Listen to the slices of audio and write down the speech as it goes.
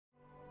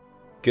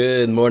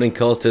Good morning,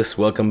 cultists.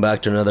 Welcome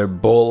back to another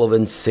bowl of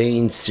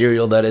insane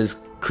cereal that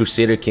is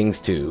Crusader Kings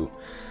 2.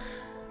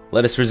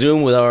 Let us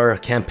resume with our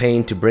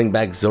campaign to bring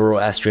back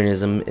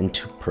Zoroastrianism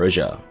into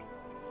Persia.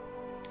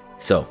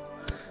 So,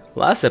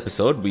 last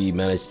episode we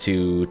managed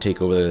to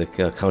take over the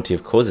county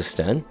of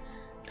Khuzestan,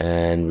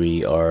 and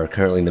we are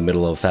currently in the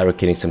middle of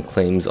fabricating some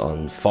claims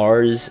on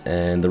Fars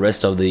and the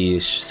rest of the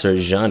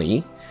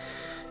Serjani.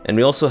 And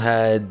we also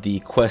had the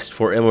quest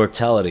for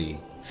immortality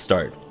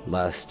start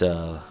last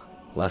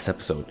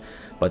episode,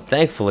 but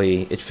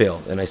thankfully it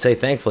failed. And I say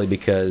thankfully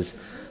because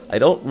I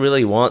don't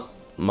really want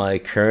my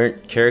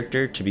current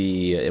character to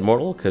be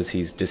immortal, because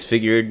he's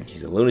disfigured,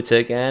 he's a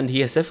lunatic, and he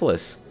has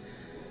syphilis.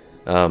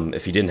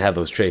 If he didn't have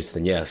those traits,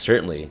 then yeah,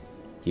 certainly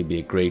he'd be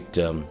a great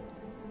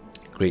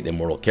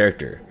immortal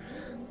character.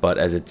 But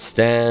as it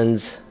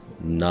stands,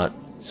 not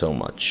so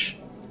much.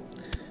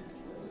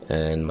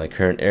 And my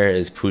current heir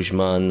is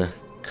Pujman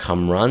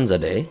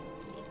Kamranzadeh.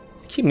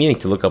 I keep meaning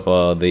to look up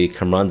the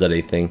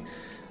Kamranzadeh thing.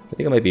 I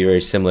think it might be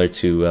very similar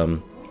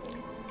to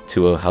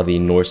how the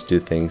Norse do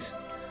things.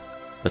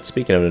 But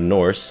speaking of the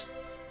Norse,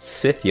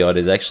 Scythiad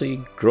is actually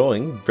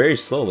growing very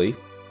slowly.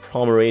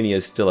 Pomerania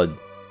is still a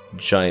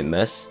giant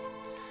mess.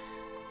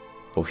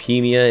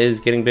 Bohemia is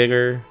getting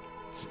bigger.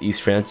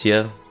 East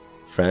Francia,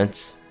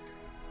 France.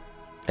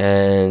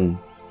 And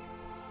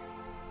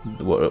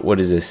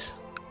what is this?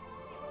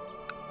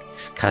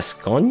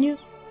 Gascogne?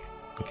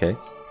 Okay.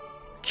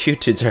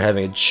 Cutids are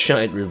having a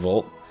giant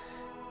revolt.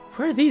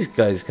 Where do these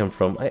guys come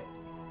from?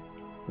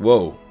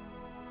 Whoa.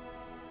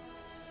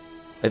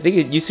 I think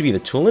it used to be the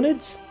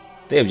Tulanids?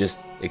 They have just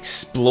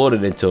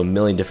exploded into a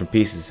million different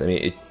pieces. I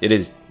mean,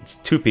 it's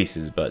two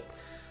pieces, but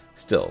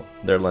still,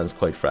 their land's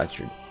quite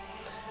fractured.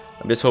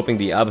 I'm just hoping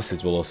the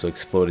Abbasids will also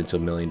explode into a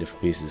million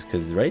different pieces,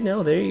 because right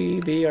now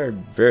they are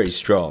very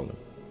strong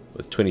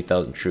with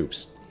 20,000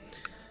 troops.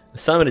 The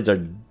Samanids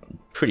are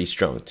pretty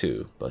strong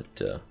too,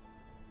 but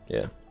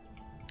yeah.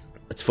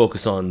 Let's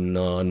focus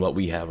on what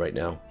we have right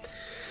now.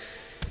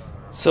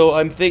 So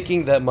I'm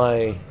thinking that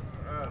my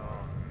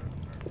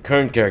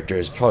current character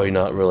is probably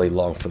not really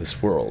long for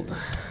this world.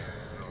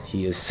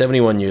 He is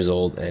 71 years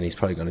old and he's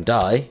probably going to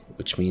die,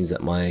 which means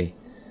that my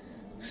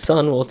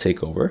son will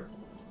take over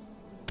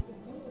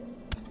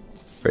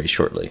very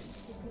shortly.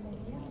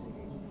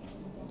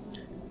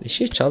 Is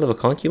she a child of a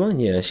concubine?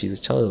 Yeah, she's a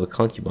child of a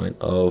concubine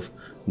of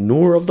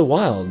Noor of the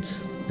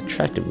Wilds.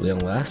 Attractive young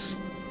lass.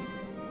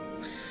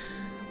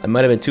 I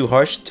might have been too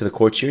harsh to the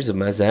courtiers of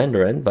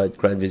Mazandaran, but my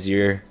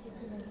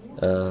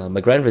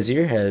Grand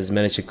Vizier has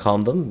managed to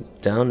calm them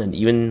down and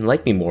even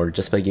like me more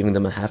just by giving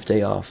them a half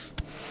day off.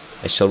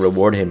 I shall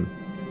reward him.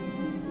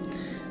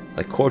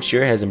 My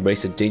courtier has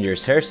embraced a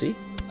dangerous heresy.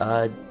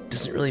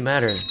 Doesn't really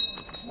matter,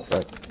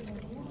 but...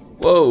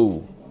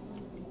 Whoa!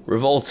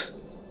 Revolt!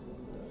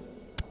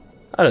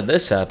 How did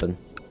this happen?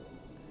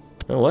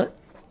 Oh, what?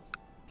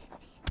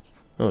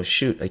 Oh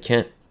shoot, I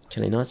can't...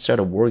 Can I not start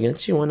a war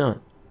against you? Why not?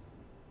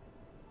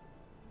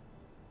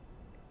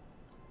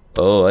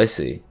 Oh, I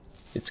see.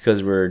 It's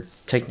because we're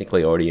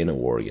technically already in a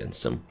war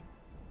against them.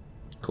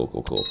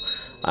 Cool.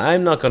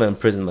 I'm not gonna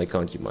imprison my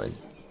concubine.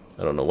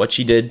 I don't know what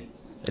she did.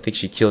 I think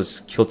she killed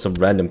some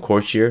random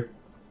courtier,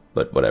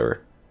 but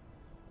whatever.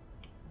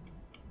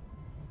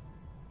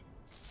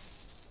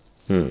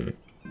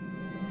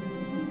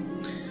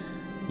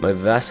 My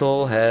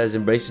vassal has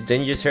embraced a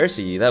dangerous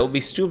heresy. That would be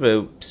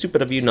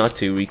stupid of you not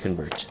to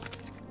reconvert.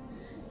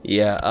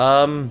 Yeah,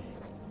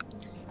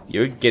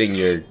 you're getting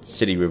your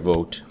city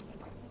revoked.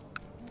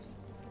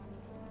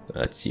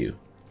 That's you.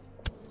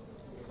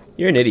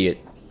 You're an idiot.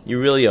 You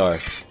really are.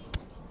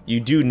 You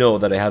do know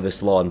that I have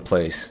this law in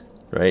place,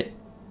 right?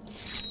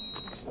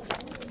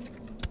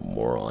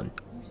 Moron.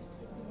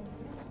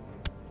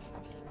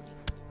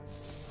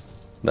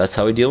 That's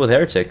how we deal with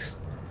heretics.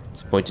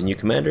 Let's appoint a new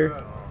commander.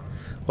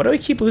 Why do I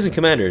keep losing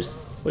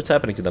commanders? What's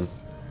happening to them?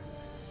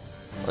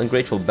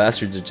 Ungrateful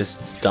bastards are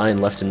just dying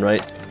left and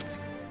right.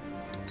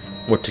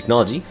 More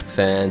technology.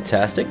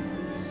 Fantastic.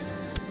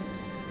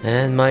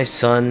 And my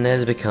son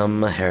has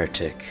become a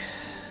heretic.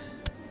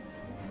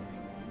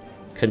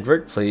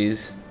 Convert,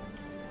 please.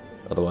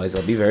 Otherwise,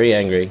 I'll be very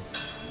angry.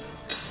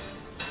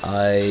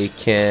 I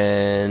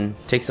can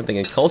take something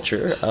in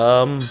culture.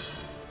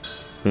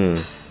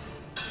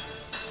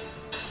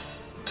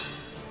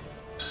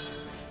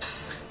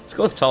 Let's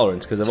go with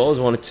tolerance, because I've always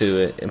wanted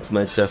to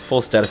implement a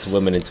full status of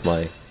women into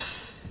my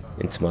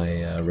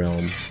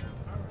realm.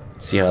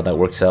 See how that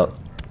works out.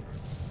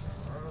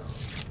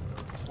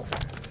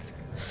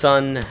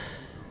 Son,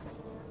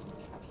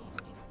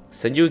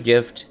 send you a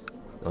gift.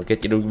 I'll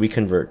get you to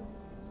reconvert.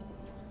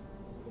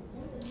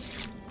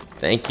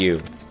 Thank you.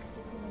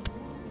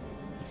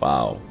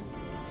 Wow.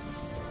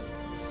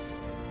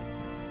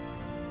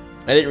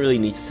 I didn't really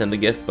need to send a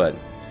gift, but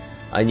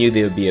I knew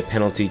there would be a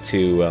penalty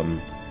to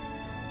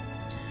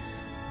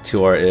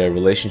our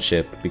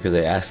relationship because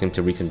I asked him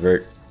to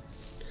reconvert.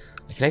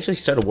 I can actually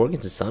start a war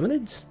against the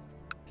Samanids?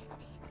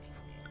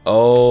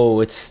 Oh,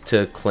 it's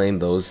to claim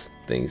those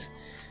things.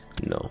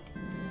 No.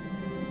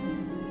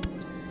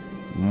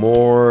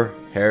 More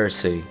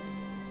heresy.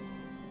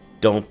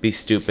 Don't be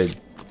stupid.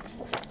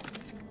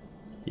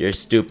 You're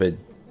stupid.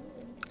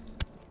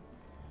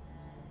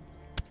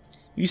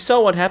 You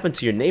saw what happened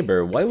to your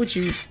neighbor. Why would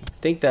you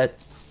think that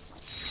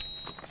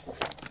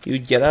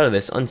you'd get out of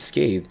this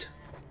unscathed?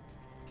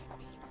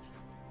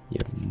 You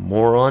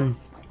moron.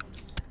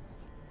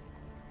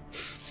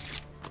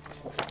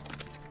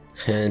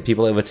 And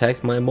people have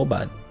attacked my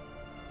mobile.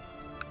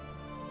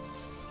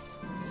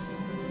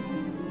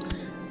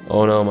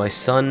 Oh no, my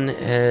son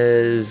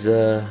has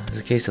a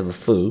case of the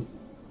flu.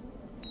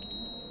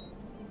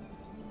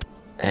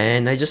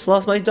 And I just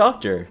lost my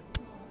doctor.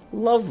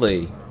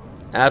 Lovely.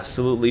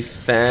 Absolutely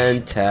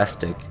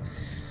fantastic.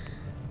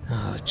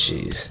 Oh,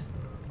 jeez.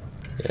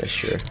 Yeah,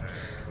 sure.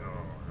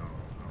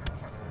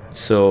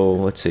 So,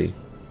 let's see.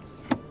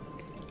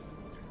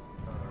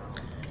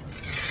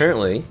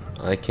 Currently,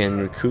 I can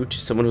recruit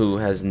someone who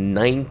has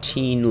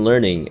 19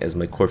 learning as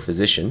my court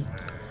physician.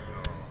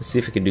 Let's see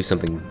if I can do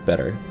something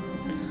better.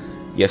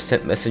 You have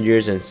sent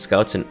messengers and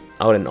scouts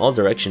out in all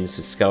directions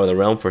to scour the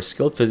realm for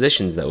skilled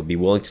physicians that would be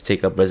willing to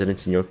take up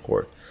residence in your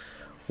court.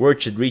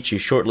 Word should reach you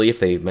shortly if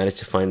they manage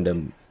to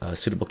find a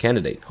suitable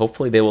candidate.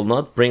 Hopefully they will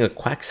not bring a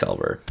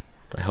quacksalver.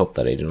 I hope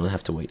that I do not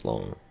have to wait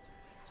long.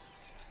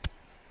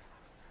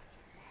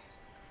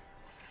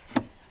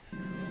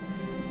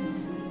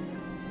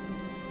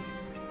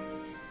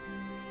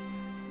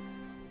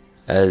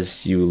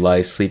 As you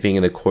lie sleeping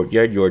in the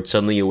courtyard, you are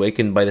suddenly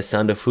awakened by the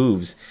sound of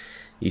hooves.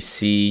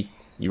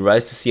 You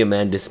rise to see a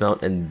man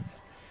dismount and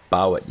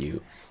bow at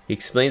you. He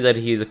explains that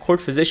he is a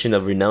court physician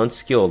of renowned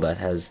skill that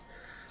has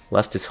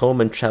left his home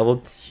and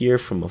traveled here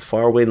from a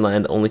faraway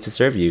land only to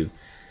serve you.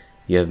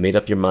 You have made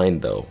up your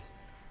mind, though.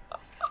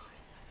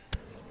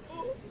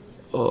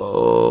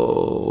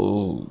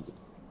 Oh.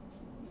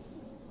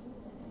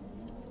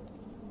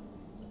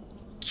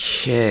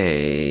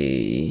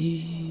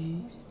 Okay.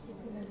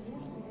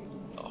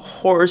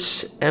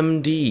 Horse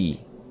MD.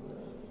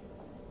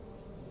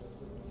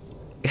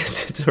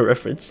 Is it a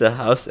reference to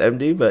House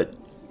MD, but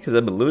because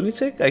I'm a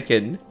lunatic, I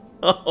can...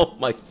 Oh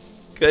my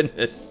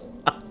goodness.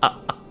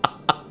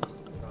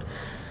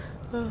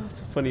 Oh, it's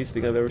the funniest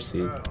thing I've ever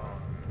seen.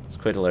 It's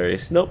quite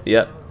hilarious. Nope,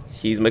 yep.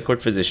 He's my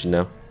court physician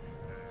now.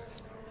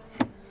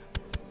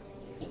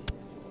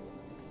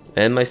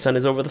 And my son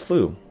is over the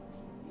flu,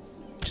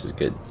 which is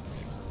good.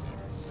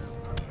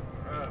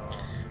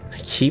 I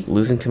keep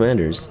losing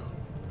commanders.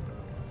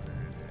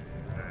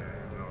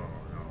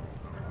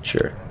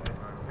 Sure.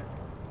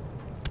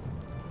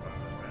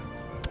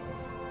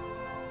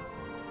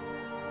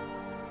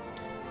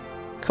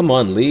 Come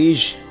on,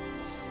 liege.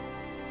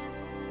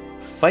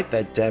 Fight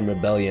that damn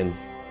rebellion.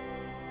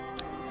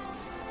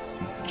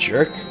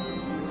 Jerk.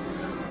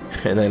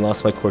 And I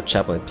lost my court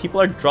chaplain. People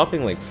are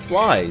dropping like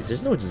flies.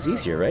 There's no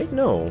disease here, right?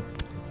 No.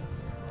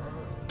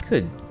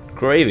 Good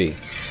gravy.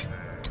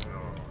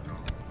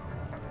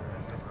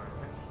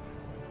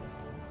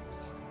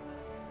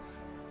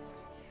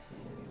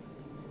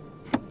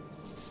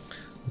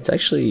 Let's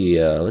actually,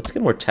 let's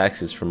get more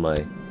taxes from my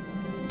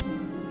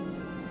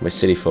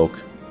city folk.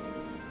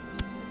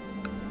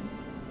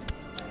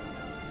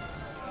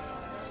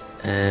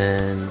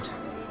 And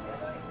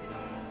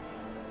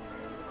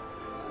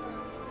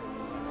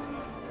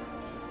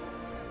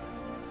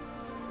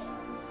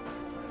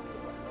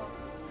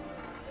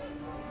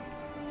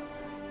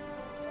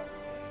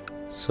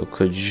so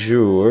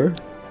Kajur.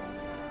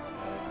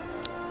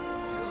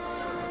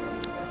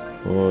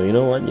 Oh, you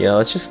know what? Yeah,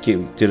 let's just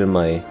do it in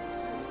my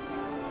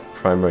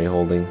primary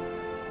holding.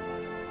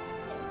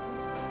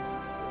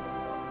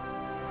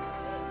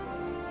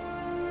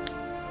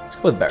 Let's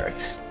go with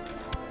barracks.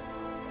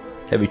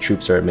 Heavy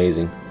troops are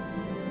amazing.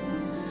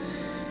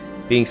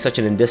 Being such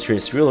an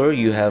industrious ruler,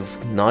 you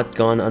have not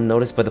gone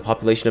unnoticed by the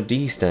population of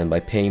Dihistan. By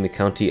paying the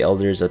county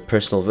elders a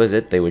personal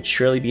visit, they would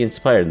surely be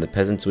inspired and the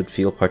peasants would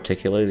feel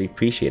particularly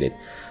appreciated.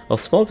 A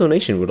small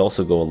donation would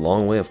also go a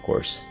long way, of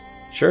course.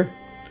 Sure.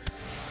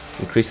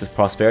 Increase the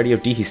prosperity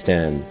of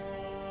Dihistan.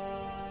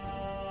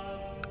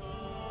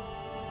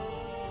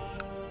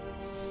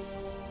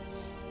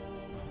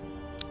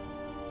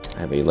 I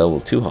have a level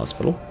 2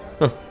 hospital.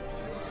 Huh.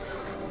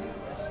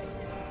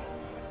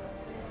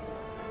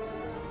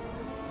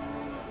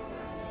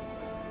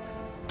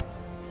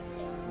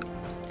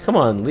 Come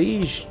on,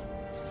 liege.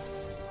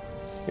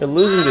 You're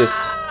losing this.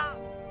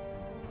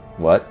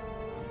 What?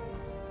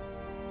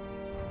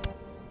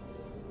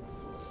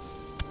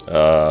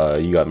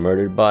 You got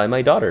murdered by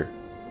my daughter.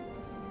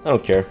 I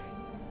don't care.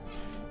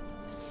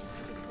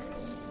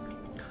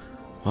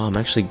 Wow, I'm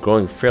actually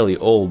growing fairly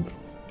old.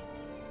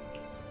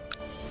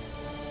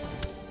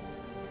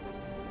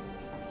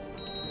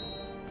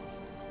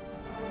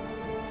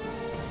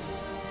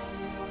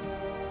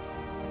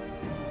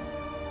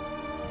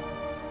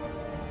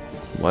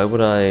 Why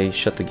would I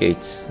shut the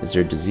gates? Is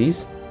there a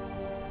disease?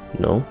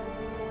 No.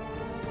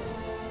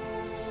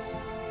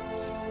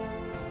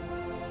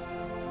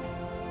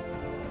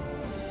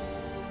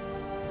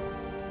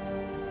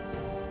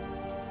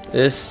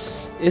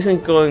 This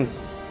isn't going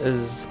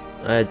as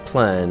I had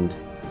planned.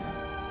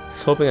 I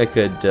was hoping I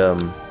could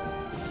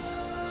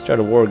start start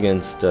a war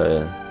against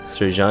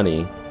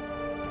Sirjani.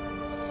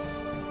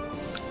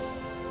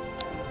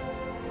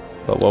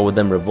 But what with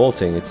them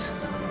revolting, it's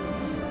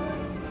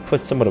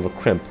put somewhat of a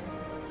crimp.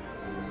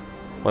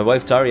 My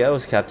wife Daria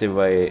was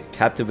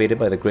captivated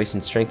by the grace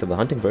and strength of the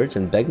hunting birds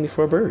and begged me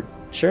for a bird.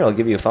 Sure, I'll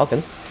give you a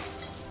falcon.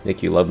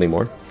 Make you love me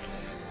more.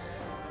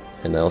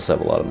 And I also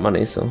have a lot of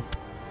money, so...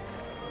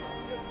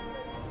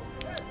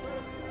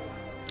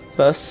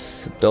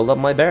 Plus, build up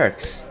my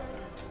barracks.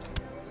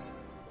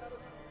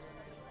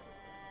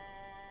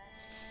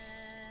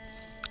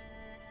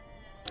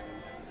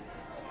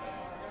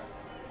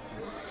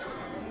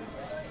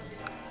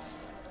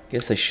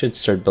 Guess I should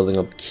start building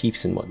up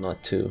keeps and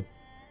whatnot too.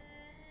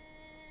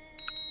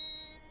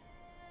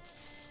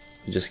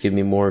 Just give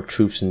me more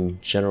troops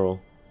in general.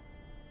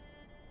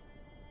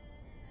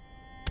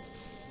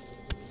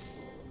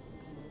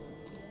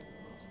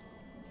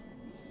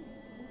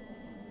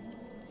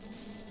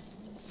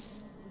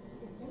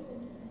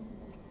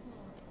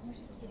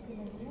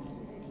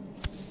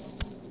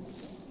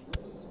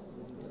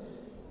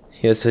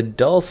 He has a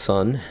dull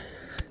son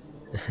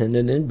and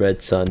an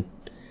inbred son.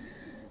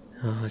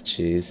 Oh,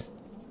 jeez.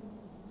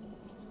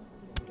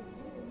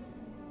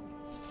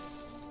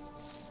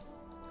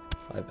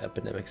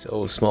 Epidemics.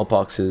 Oh,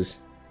 smallpox is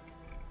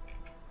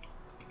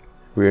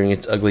rearing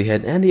its ugly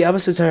head, and the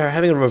Abbasids are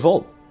having a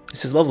revolt.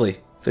 This is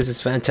lovely. This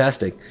is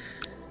fantastic.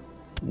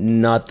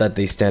 Not that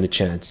they stand a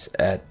chance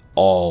at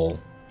all.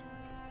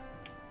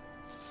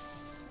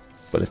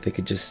 But if they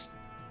could just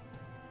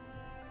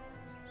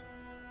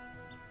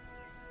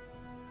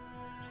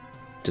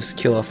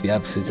kill off the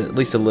Abbasids at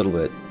least a little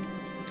bit.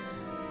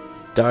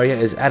 Daria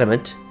is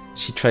adamant.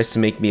 She tries to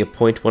make me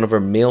appoint one of her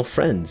male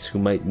friends who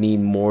might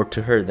mean more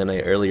to her than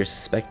I earlier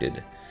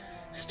suspected.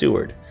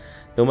 Steward.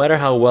 No matter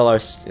how well our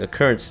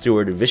current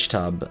steward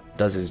Vishtab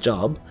does his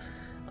job,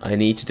 I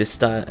need to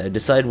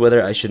decide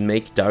whether I should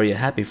make Daria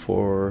happy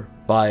or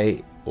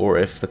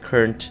if the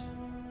current...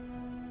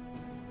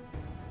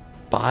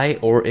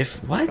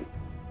 what?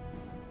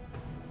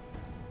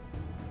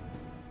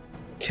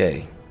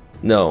 Okay.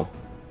 No.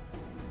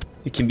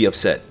 You can be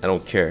upset. I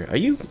don't care. Are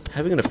you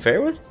having an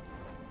affair with?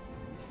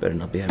 Better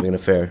not be having an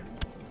affair.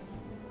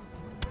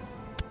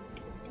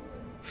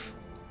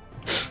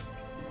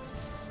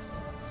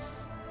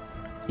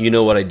 You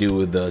know what I do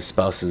with the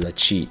spouses that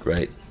cheat,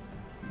 right?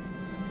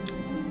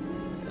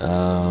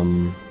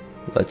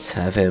 Let's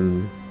have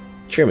him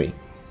cure me.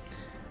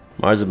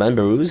 Marzaban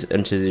Baruz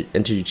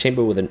entered your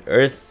chamber with an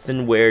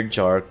earthenware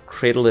jar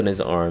cradled in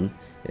his arm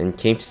and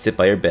came to sit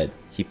by your bed.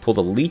 He pulled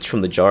a leech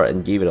from the jar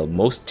and gave it a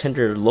most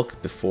tender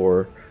look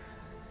before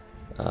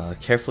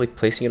carefully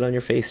placing it on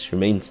your face.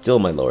 Remain still,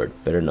 my lord.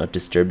 Better not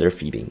disturb their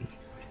feeding.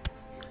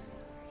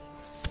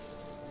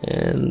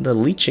 And the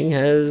leeching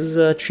has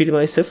treated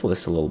my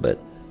syphilis a little bit.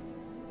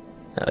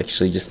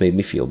 Actually, just made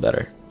me feel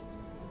better.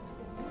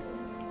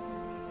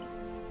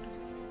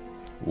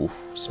 Oof,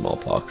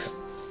 smallpox.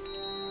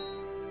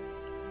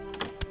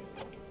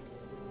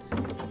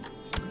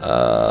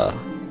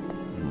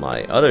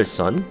 My other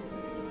son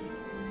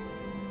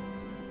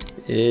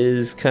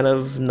is kind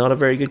of not a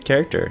very good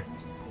character.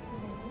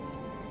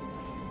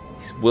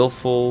 He's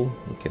willful.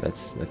 Okay,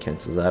 that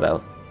cancels that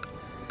out.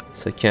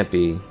 So it can't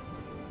be...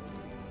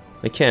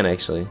 I can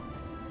actually.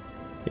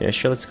 Yeah,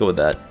 sure, let's go with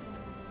that.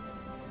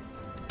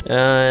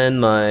 And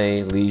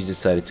my liege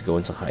decided to go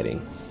into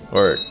hiding.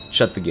 Or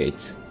shut the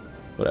gates.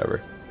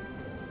 Whatever.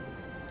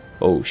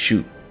 Oh,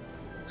 shoot.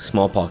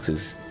 Smallpox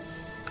is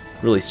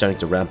really starting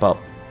to ramp up.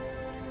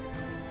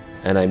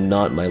 And I'm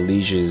not on my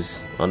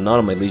liege's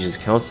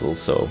council,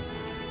 so...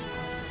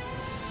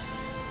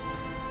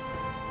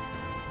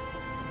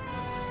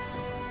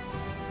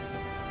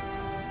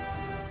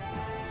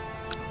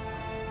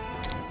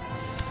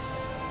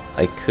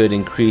 I could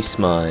increase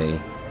my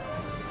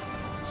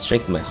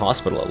strength in my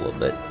hospital a little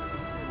bit.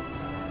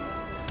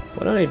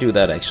 Why don't I do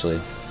that, actually?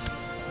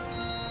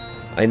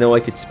 I know I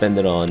could spend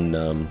it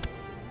on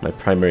my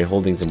primary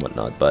holdings and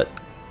whatnot, but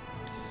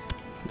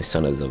my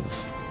son is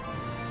of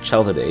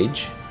childhood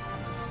age.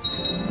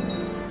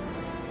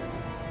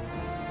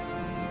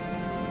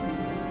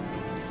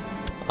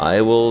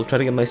 I will try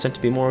to get my son to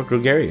be more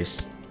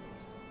gregarious,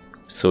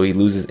 so he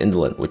loses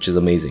indolent, which is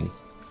amazing,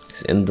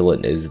 because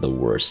indolent is the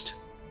worst.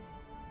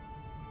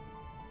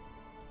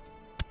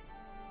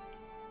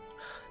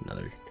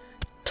 Another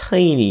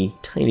tiny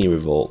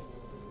revolt.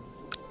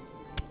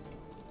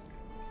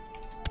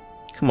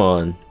 Come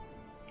on,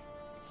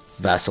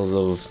 vassals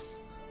of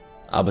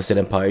Abbasid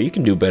Empire, you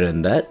can do better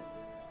than that.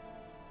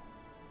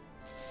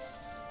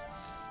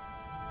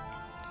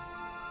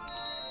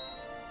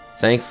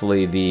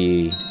 Thankfully,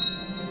 the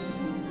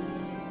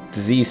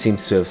disease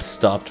seems to have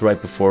stopped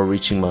right before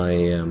reaching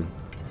my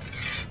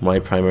my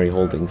primary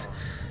holdings.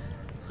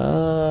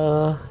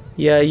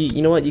 Yeah,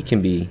 you know what? You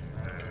can be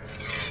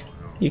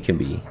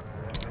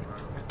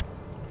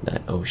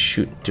that. Oh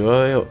shoot!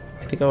 I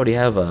think I already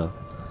have a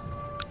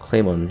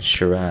claim on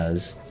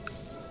Shiraz.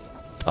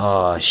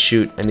 Ah,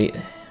 shoot!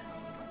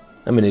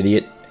 I'm an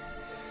idiot.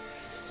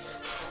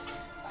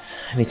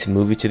 I need to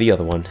move you to the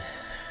other one.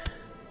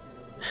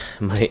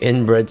 My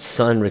inbred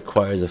son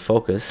requires a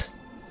focus.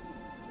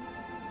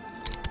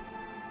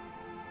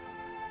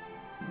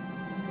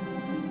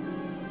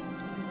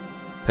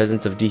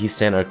 Peasants of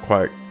Dihistan are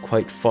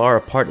quite far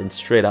apart and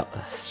spread out.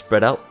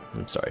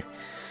 I'm sorry.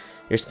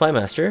 Your spy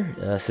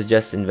master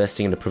suggests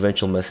investing in a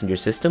provincial messenger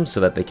system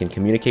so that they can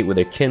communicate with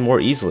their kin more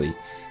easily.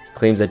 He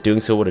claims that doing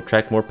so would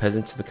attract more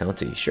peasants to the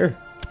county. Sure,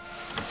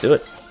 let's do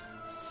it.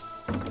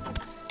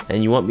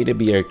 And you want me to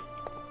be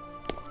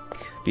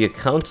a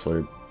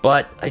counselor,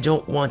 but I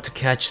don't want to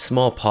catch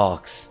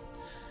smallpox.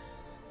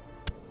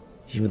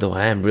 Even though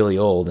I am really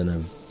old and I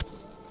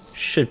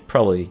should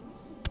probably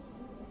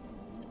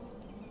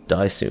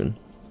die soon.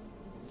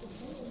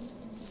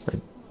 My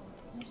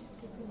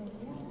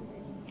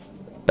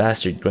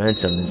bastard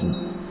grandson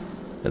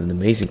isn't an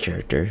amazing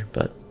character,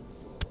 but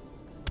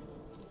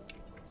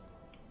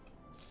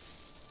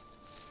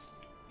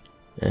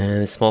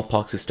and the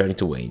smallpox is starting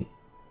to wane,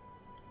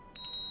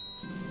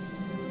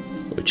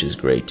 which is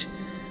great.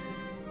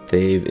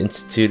 They've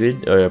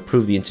instituted or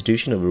approved the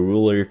institution of a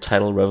ruler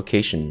title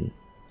revocation.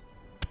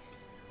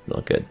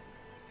 Not good.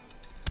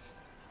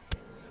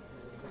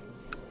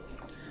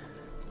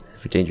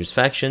 For dangerous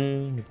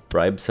faction,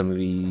 bribe some of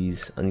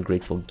these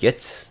ungrateful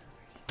gits.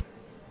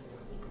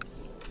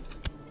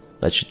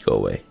 That should go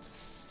away.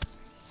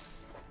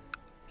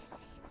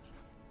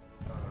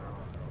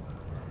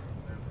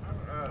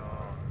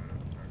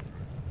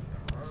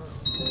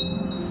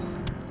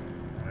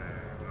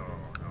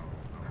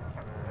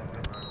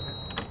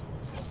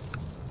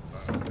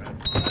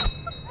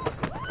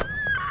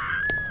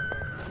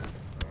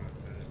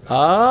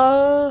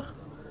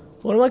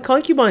 One of my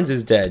concubines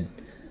is dead.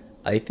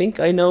 I think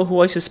I know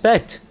who I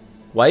suspect.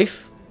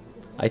 Wife,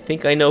 I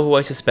think I know who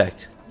I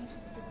suspect.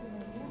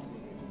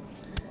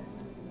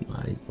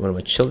 One of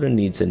my children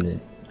needs a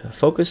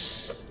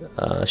focus.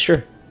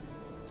 Sure.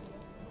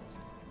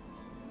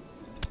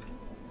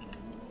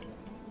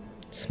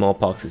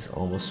 Smallpox is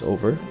almost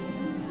over.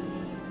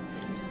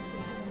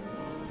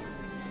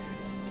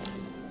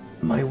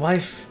 My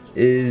wife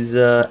is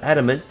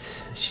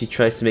adamant. She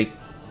tries to make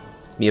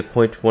me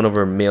appoint one of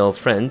her male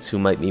friends who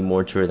might be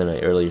more to her than I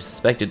earlier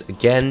suspected.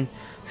 Again,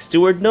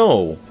 Steward,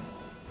 no.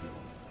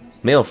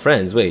 Male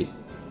friends, wait.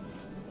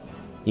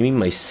 You mean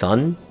my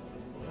son?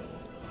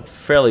 I'm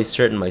fairly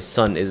certain my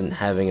son isn't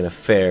having an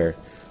affair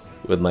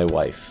with my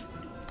wife.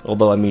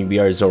 Although, I mean, we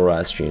are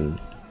Zoroastrian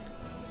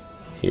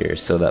here,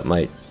 so that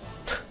might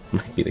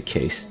be the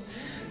case.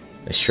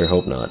 I sure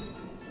hope not.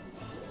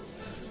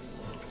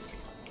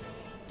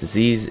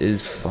 Disease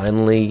is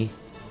finally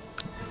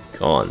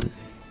gone.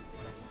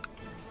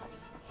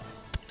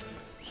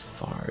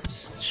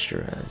 Fars,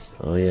 sure has.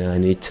 Oh yeah, I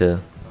need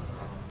to...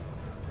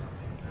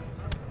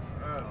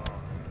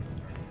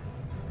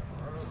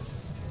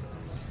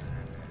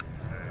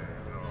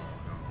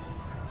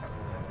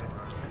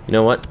 You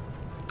know what?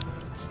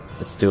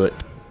 Let's do it.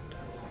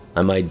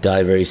 I might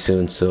die very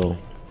soon, so...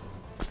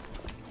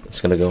 I'm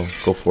just gonna go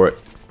for it.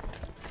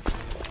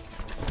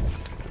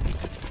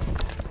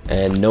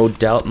 And no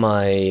doubt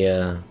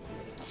my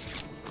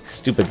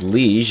stupid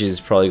liege is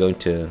probably going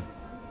to...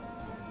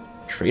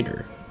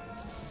 Traitor.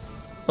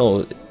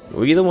 Oh,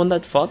 were you the one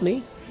that fought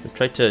me? Or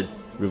tried to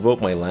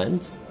revoke my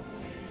land?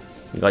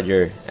 You got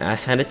your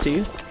ass handed to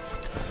you?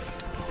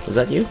 Was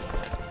that you?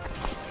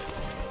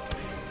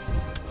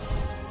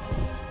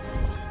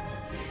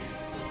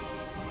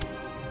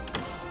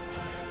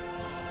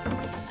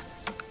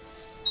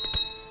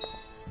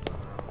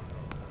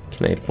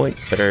 Can I appoint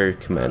better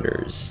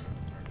commanders?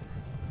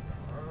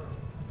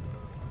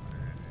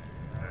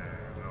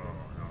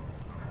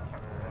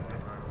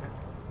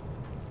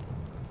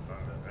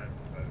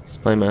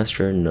 Spy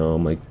master? No,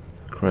 my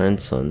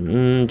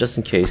grandson. Just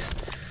in case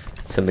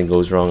something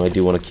goes wrong, I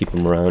do want to keep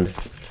him around.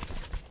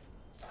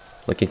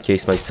 Like in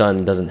case my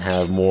son doesn't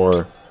have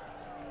more,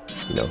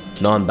 you know,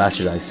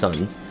 non-bastardized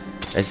sons.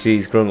 As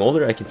he's growing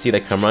older, I can see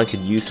that Kamran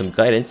could use some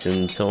guidance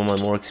in some of my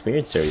more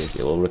experienced areas.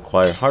 It will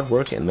require hard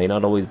work and may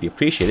not always be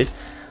appreciated,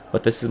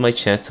 but this is my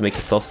chance to make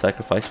a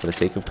self-sacrifice for the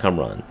sake of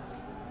Kamran.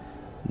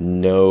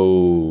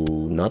 No,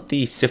 not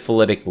the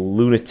syphilitic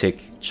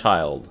lunatic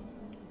child.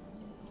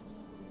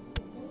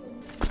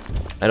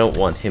 I don't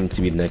want him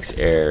to be the next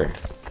heir.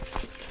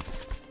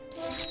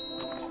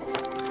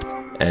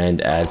 And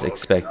as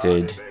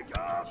expected,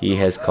 he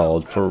has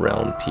called for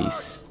realm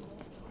peace.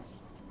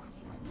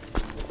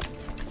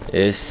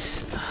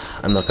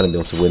 I'm not gonna be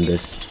able to win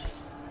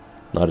this.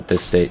 Not at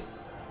this state.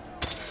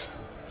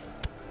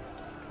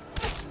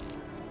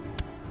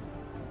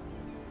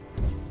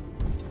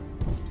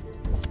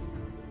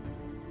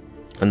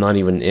 I'm not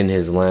even in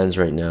his lands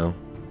right now.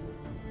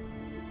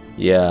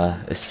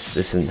 Yeah, this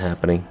isn't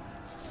happening.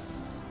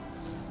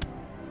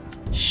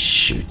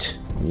 Shoot.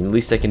 I mean, the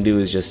least I can do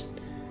is just...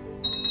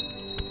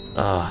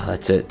 Ah,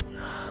 that's it.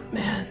 Oh,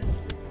 man.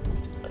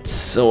 That's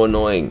so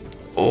annoying.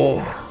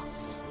 Oh.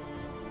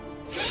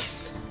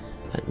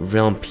 That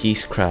realm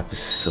peace crap is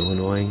so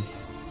annoying.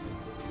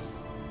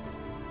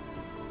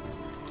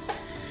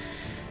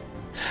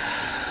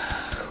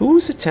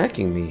 Who's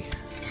attacking me?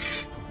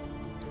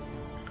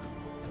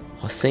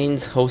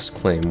 Hussein's host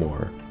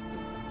claymore.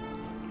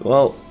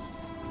 Well,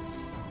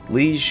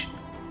 liege,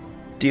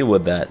 deal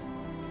with that.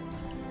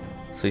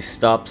 So he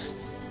stops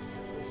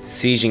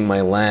sieging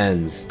my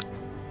lands.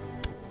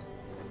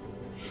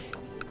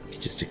 You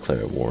just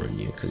declare a war on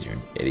you because you're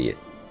an idiot.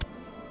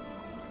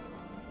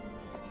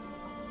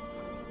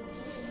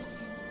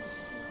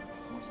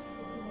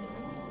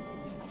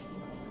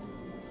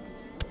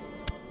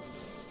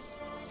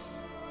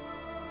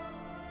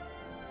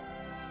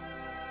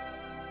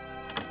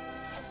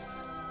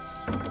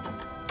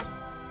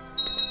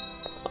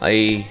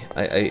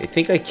 I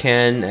think I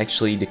can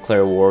actually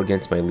declare war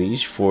against my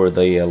liege for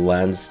the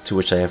lands to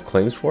which I have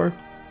claims for.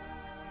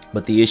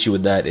 But the issue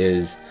with that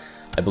is,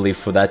 I believe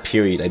for that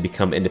period I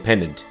become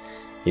independent,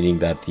 meaning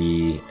that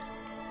the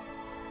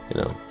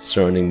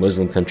surrounding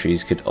Muslim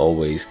countries could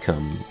always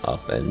come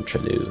up and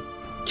try to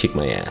kick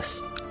my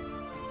ass.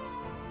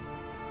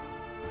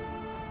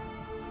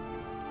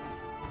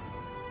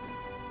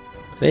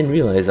 I didn't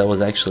realize I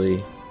was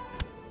actually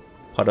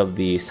part of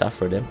the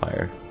Safavid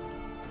Empire.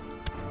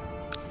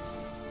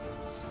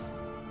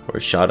 Or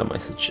Shaddam,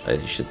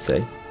 I should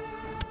say.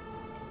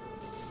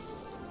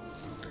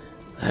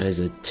 That is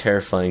a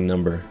terrifying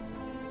number.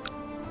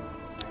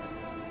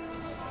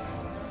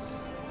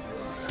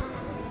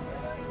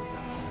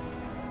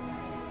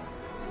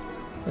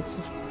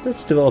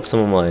 Let's develop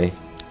some of my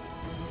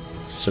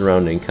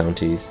surrounding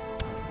counties.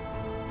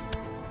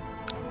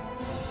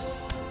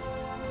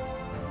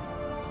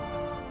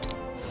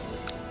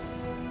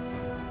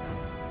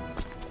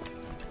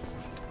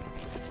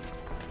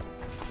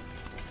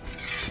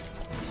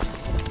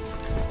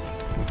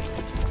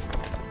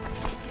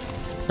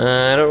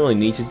 I don't really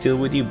need to deal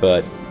with you,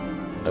 but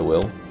I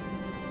will.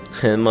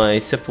 And my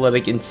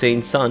syphilitic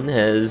insane son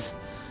has...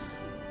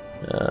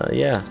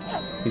 yeah,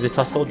 he's a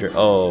tough soldier.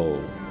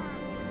 Oh.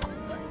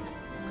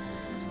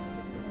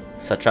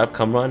 Satrap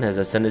Kamran has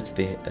ascended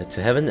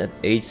to heaven at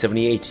age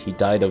 78. He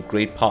died of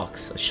great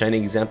pox, a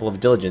shining example of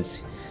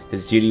diligence.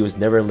 His duty was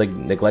never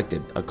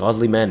neglected. A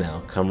godly man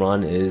now.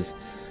 Kamran is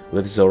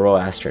with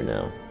Zoroaster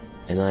now.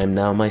 And I am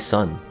now my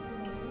son.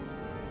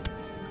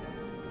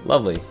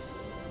 Lovely.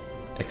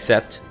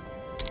 Except,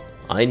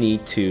 I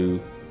need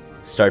to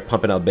start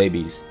pumping out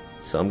babies.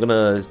 So I'm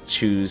gonna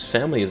choose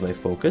family as my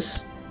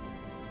focus.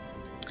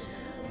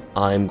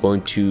 I'm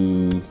going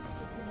to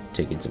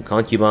take in some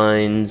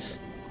concubines.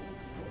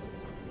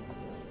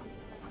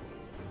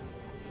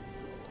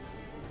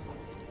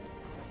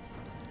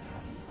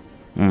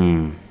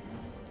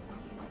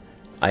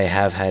 I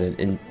have had an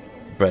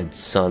inbred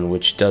son,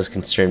 which does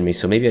concern me,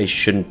 so maybe I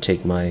shouldn't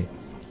take my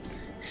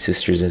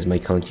sisters as my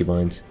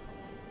concubines.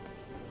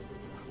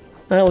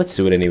 Well, let's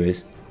do it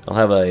anyways. I'll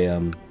have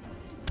a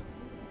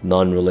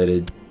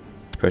non-related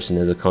person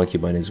as a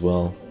concubine as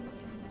well.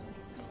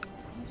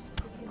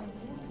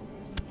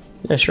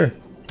 Yeah, sure.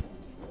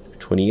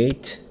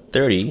 28,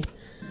 30.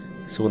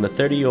 So when the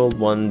 30-year-old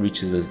one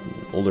reaches an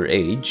older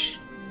age...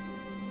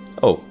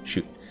 Oh,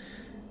 shoot.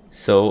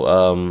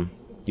 So,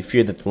 you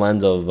fear that the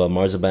lands of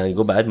Marzaban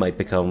Gobad might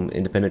become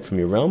independent from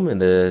your realm in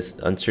the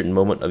uncertain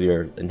moment of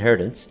your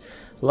inheritance.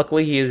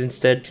 Luckily, he has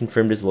instead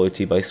confirmed his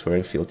loyalty by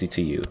swearing fealty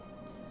to you.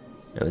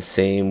 And the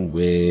same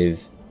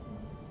with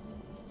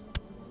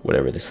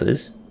whatever this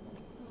is.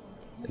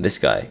 This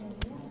guy.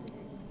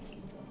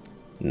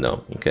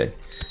 No, okay.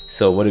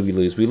 So what did we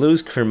lose? We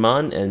lose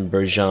Kerman and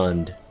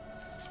Berjand.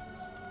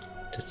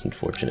 That's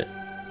unfortunate.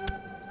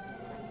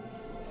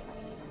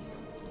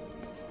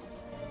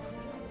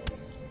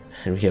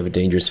 And we have a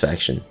dangerous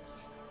faction.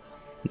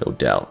 No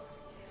doubt.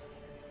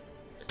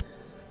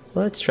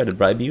 Let's try to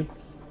bribe you.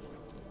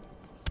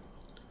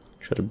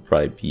 Try to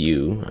bribe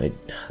you.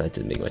 That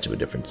didn't make much of a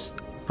difference.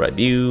 Bribe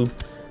you.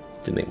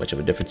 Didn't make much of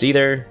a difference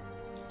either.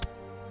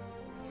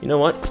 You know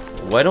what?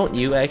 Why don't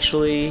you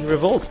actually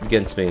revolt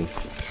against me?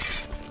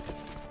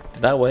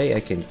 That way I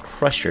can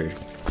crush your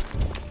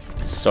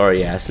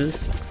sorry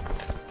asses.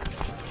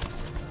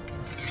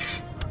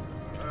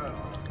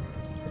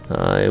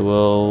 I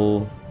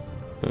will...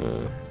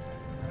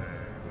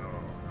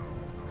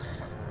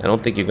 I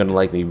don't think you're gonna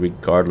like me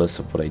regardless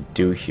of what I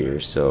do here,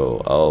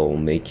 so I'll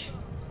make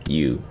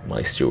you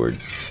my steward.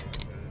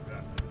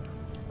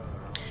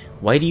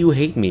 Why do you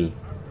hate me?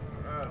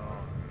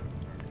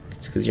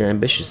 It's because you're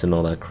ambitious and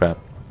all that crap.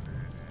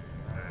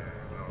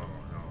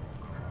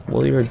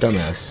 Well, you're a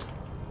dumbass.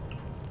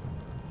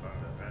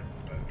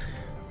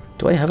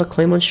 Do I have a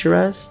claim on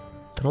Shiraz?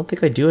 I don't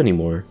think I do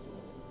anymore.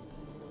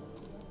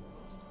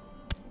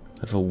 I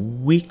have a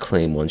weak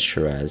claim on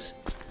Shiraz.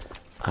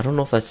 I don't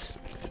know if that's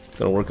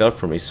gonna work out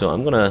for me, so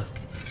I'm gonna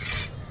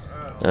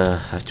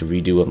have to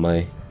redo what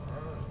my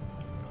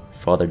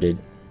father did.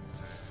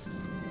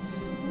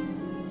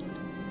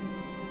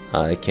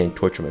 I can't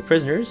torture my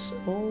prisoners,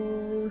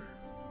 or...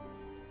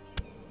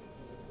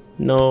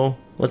 No,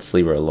 let's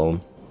leave her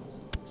alone.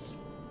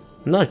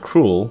 I'm not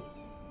cruel.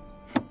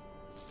 I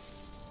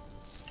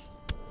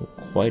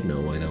don't quite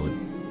know why that would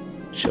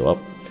show up.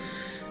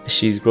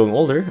 she's growing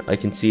older, I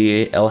can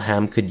see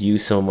Elham could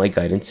use some of my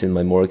guidance in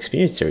my more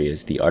experienced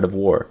areas, the art of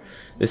war.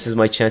 This is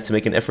my chance to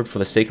make an effort for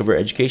the sake of her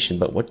education,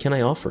 but what can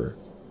I offer?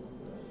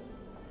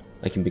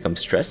 I can become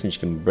stressed and she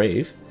can be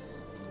brave.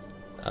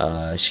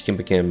 She can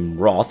become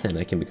wroth and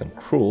I can become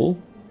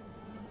cruel.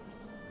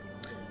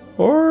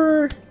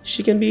 Or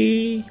she can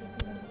be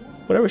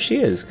whatever she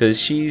is, because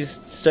she's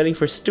studying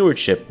for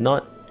stewardship,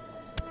 not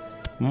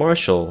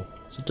martial,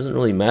 so it doesn't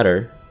really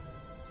matter.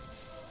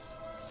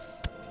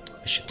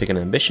 I should pick an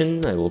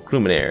ambition. I will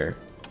groom an heir.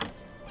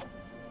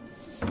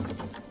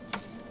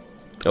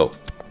 Oh.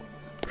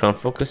 Crown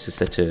focus is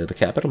set to the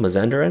capital,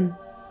 Mazandaran.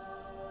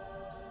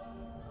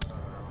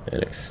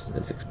 And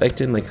as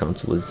expected, my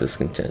council is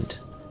discontent.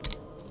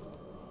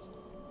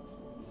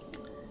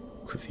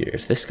 Quivier,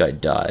 if this guy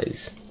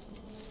dies,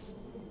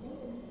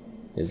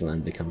 his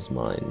land becomes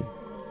mine.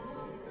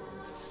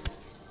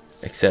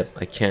 Except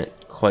I can't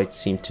quite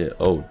seem to...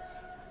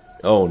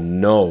 Oh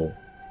no.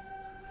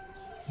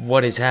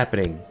 What is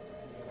happening?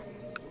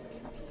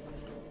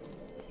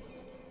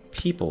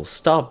 People,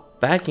 stop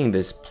backing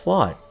this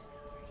plot.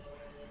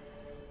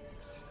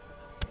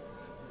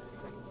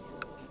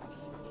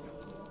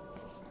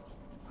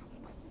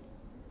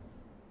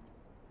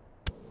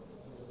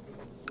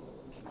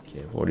 Okay,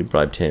 I've already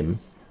bribed him.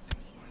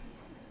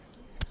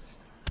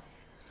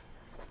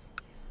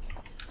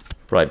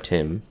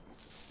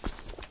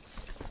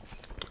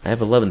 I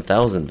have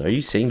 11,000. Are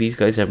you saying these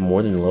guys have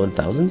more than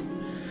 11,000?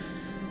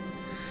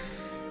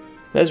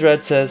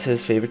 Mesrad says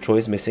his favorite toy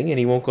is missing and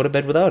he won't go to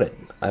bed without it.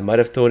 I might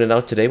have thrown it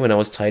out today when I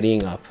was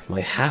tidying up.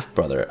 My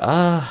half-brother.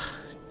 Ah,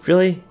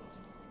 really?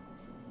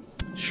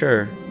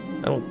 Sure.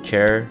 I don't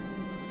care.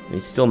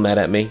 He's still mad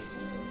at me.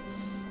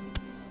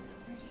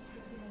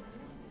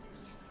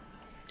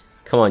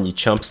 Come on, you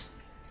chumps.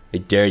 I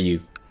dare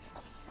you.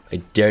 I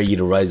dare you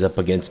to rise up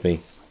against me.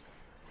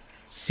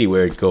 See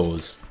where it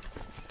goes.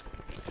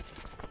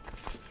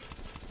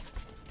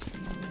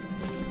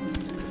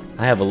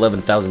 I have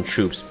 11,000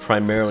 troops,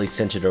 primarily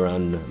centered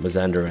around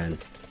Mazandaran.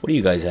 What do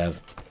you guys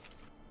have?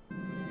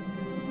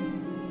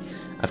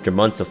 After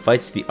months of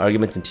fights, the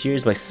arguments and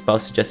tears, my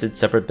spouse suggested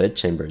separate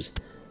bedchambers.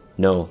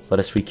 No, let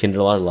us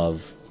rekindle our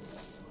love.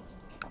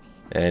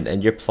 And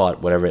end your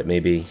plot, whatever it may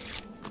be.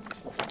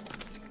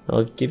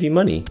 I'll give you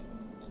money.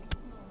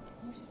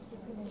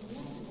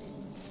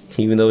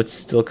 Even though it's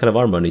still kind of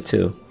our money,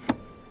 too.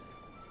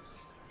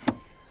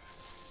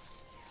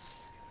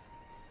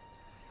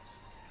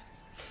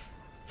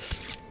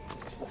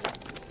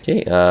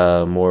 Okay,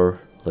 more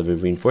levy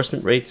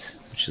reinforcement rates,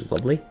 which is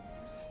lovely.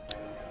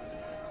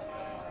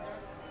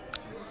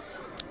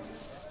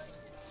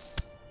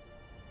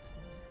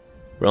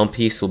 Realm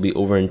peace will be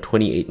over in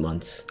 28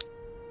 months.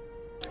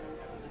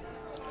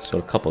 So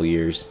a couple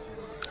years.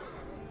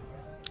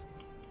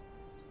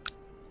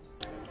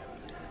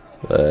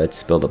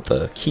 Let's build up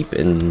the keep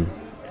in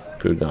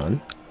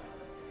Gurgan.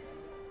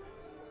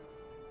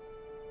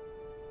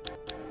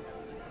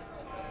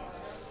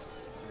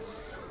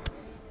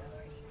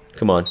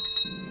 Come on,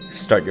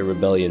 start your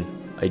rebellion.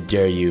 I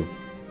dare you.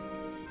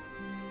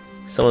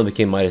 Someone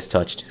became Midas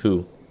touched.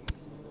 Who?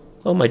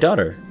 Oh, my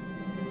daughter.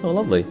 Oh,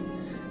 lovely.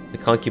 The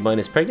concubine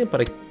is pregnant,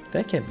 but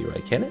that can't be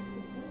right, can it?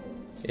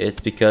 It's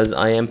because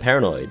I am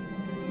paranoid.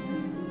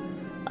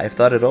 I've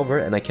thought it over,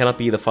 and I cannot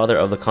be the father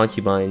of my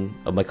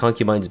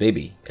concubine's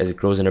baby. As it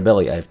grows in her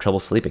belly, I have trouble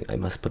sleeping. I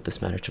must put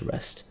this matter to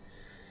rest.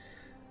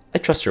 I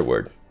trust her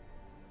word.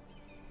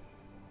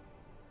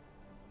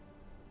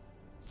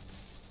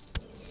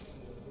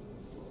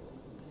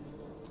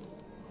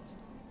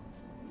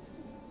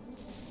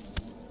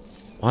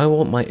 Why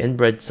won't my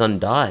inbred son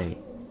die?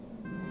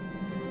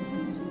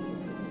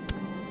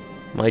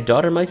 My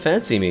daughter might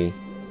fancy me.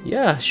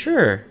 Yeah,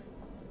 sure.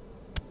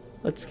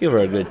 Let's give her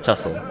a good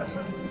tussle. I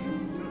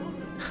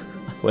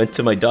went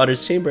to my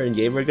daughter's chamber and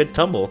gave her a good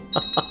tumble.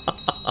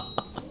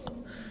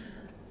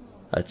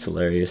 That's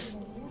hilarious.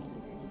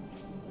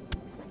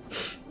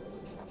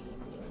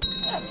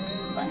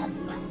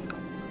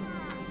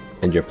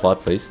 And your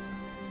plot, please.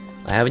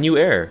 I have a new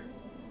heir.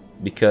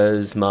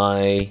 Because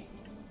my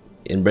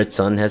inbred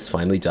son has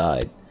finally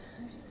died.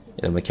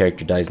 And if my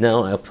character dies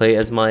now, I'll play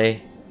as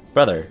my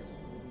brother,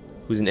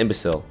 who's an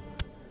imbecile.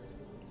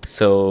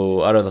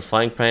 So, out of the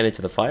frying pan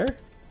into the fire?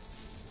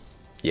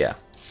 Yeah,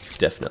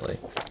 definitely.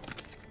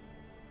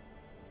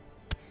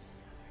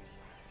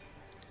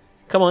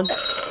 Come on.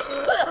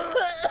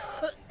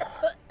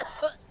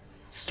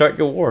 Start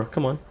your war,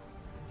 come on.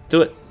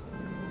 Do it.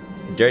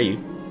 I dare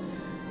you.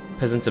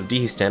 Peasants of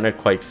Dehistan are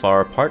quite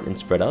far apart and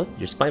spread out.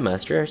 Your spy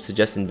master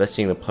suggests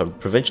investing in a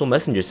provincial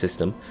messenger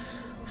system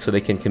so they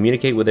can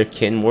communicate with their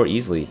kin more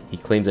easily. He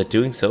claims that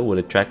doing so would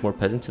attract more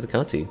peasants to the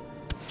county.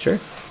 Sure.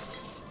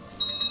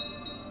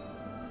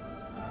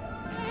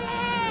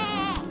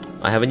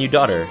 I have a new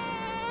daughter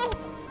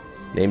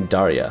named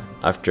Daria,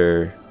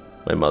 after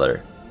my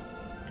mother.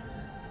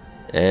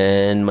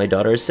 And my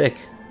daughter is sick,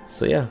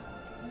 so yeah.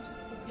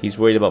 He's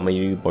worried about my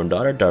newborn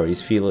daughter. Daria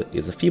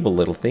is a feeble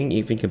little thing,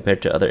 even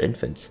compared to other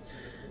infants.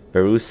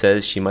 Beru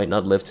says she might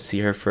not live to see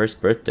her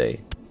first birthday.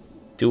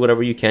 do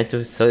whatever you can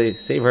to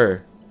save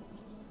her.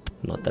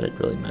 Not that it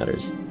really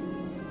matters.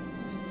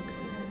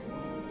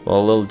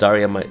 While little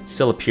Daria might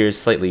still appear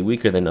slightly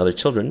weaker than other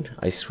children,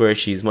 I swear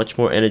she's much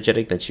more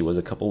energetic than she was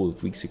a couple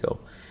of weeks ago.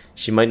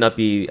 She might not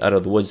be out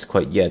of the woods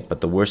quite yet,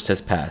 but the worst has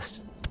passed.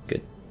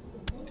 Good.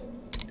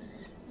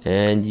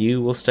 And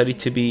you will study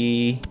to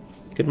be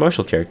a good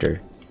martial character.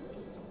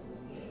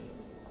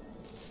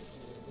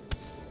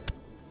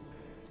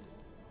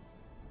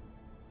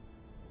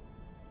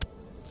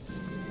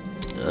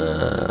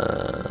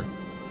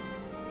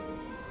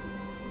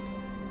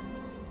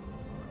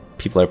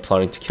 People are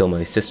plotting to kill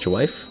my sister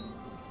wife.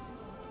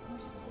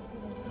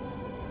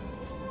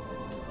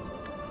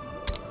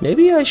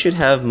 Maybe I should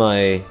have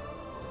my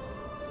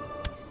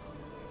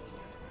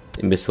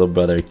imbecile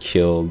brother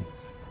killed.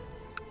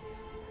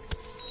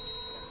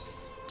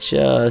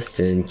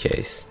 Just in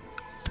case.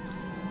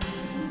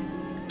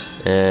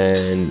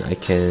 And I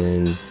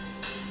can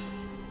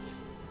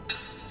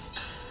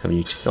have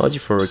new technology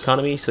for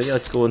economy. So yeah,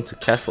 let's go into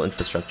castle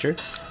infrastructure.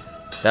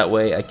 That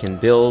way I can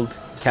build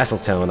castle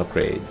town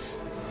upgrades.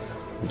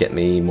 Get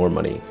me more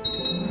money.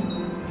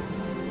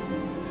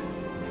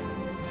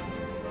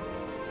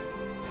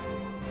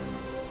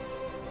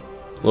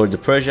 Lords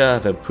of Persia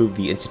have approved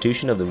the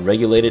institution of the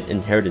regulated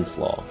inheritance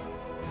law.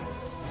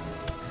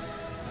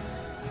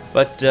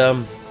 But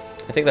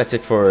I think that's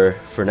it for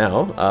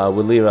now.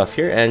 We'll leave it off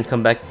here and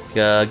come back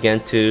again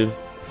to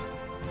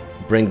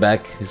bring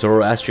back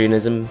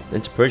Zoroastrianism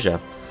into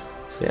Persia.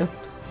 So yeah,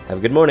 have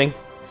a good morning.